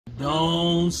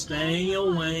Don't stay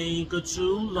awake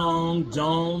too long,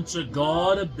 don't you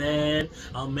go to bed.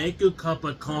 I'll make you a cup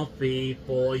of coffee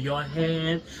for your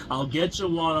head. I'll get you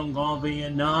warm coffee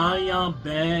and your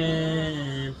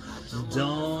bed.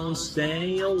 Don't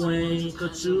stay awake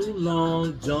too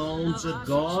long, don't you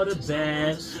go to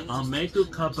bed. I'll make you a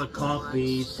cup of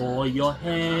coffee for your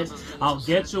head. I'll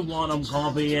get you warm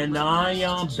coffee and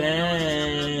your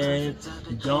bed.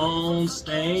 Don't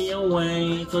stay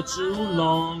awake too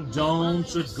long, don't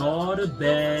you go to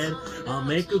bed. I'll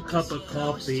make a cup of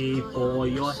coffee for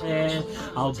your head.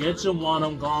 I'll get you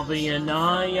warm coffee and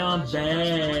your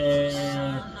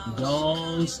bed.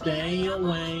 Don't stay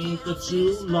awake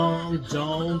too long,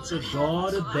 don't you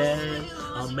go to bed.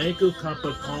 I'll make a cup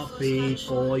of coffee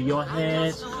for your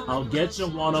head. I'll get you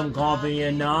warm coffee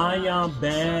and your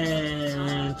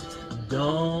bed.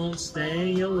 Don't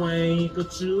stay awake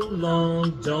too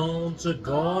long, don't you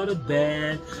go to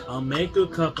bed. I'll make a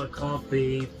cup of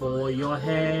coffee for your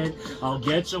head. I'll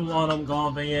get you warm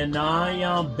coffee and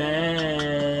your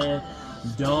bed.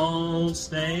 Don't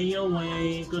stay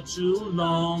awake too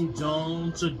long,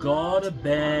 don't you go to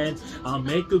bed. I'll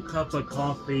make a cup of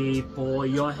coffee for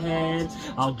your head.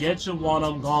 I'll get you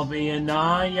warm coffee in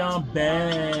your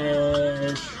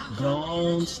bed.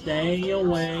 Don't stay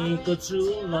awake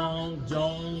too long,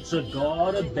 don't you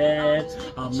go to bed.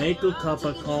 I'll make a cup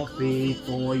of coffee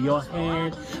for your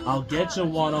head. I'll get you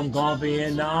warm coffee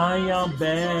in your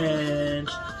bed.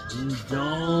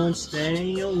 Don't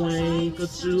stay awake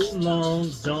too long,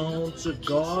 don't you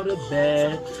go to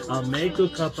bed. I'll make a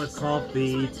cup of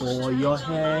coffee for your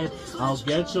head. I'll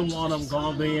get you warm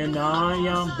coffee in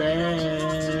your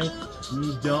bed.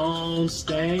 Don't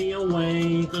stay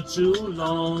awake too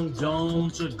long,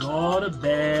 don't you go to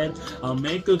bed. I'll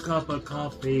make a cup of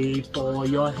coffee for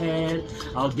your head.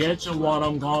 I'll get you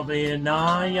warm coffee in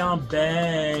your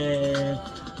bed.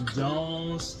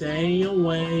 Don't stay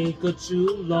awake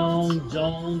too long,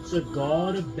 don't you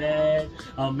go to bed.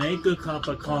 I'll make a cup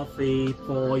of coffee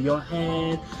for your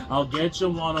head. I'll get you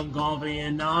warm coffee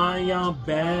in your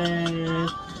bed.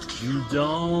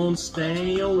 Don't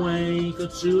stay awake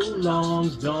too long,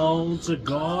 don't you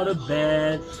go to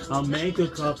bed. I'll make a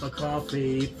cup of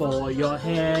coffee for your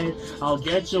head. I'll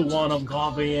get you warm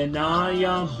coffee in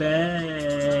your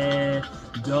bed.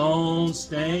 Don't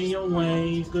stay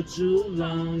awake too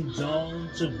long,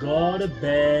 don't you go to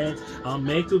bed. I'll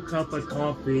make a cup of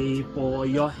coffee for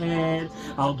your head.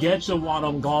 I'll get you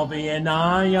warm coffee in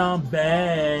your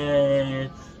bed.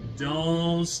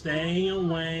 Don't stay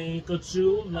awake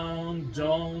too long,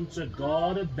 don't you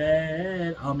go to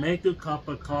bed. I'll make a cup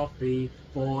of coffee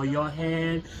for your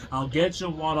head. I'll get you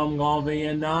warm coffee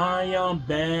in your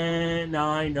bed.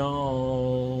 I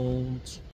know.